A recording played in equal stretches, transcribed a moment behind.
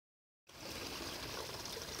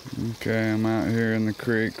Okay, I'm out here in the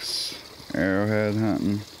creeks, arrowhead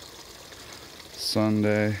hunting.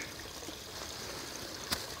 Sunday.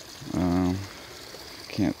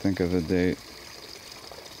 Can't think of the date.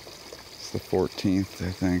 It's the 14th,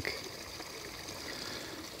 I think.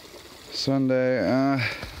 Sunday,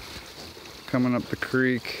 coming up the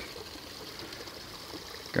creek.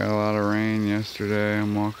 Got a lot of rain yesterday.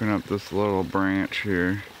 I'm walking up this little branch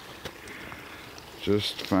here.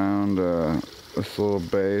 Just found this little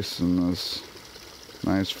base and this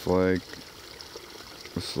nice flake.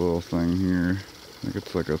 This little thing here. I think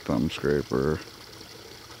it's like a thumb scraper or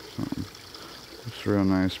something. It's a real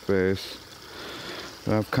nice base.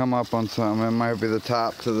 But I've come up on something. It might be the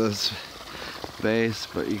top to this base,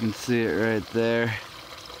 but you can see it right there.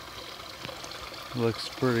 Looks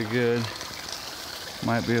pretty good.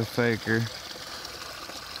 Might be a faker.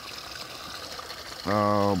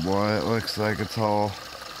 Oh boy, it looks like it's whole.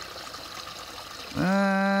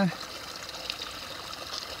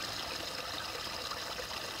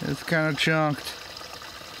 It's kind of chunked.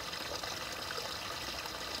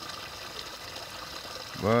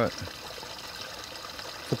 But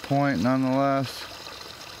it's a point nonetheless.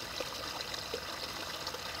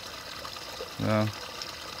 So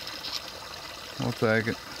we'll take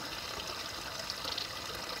it.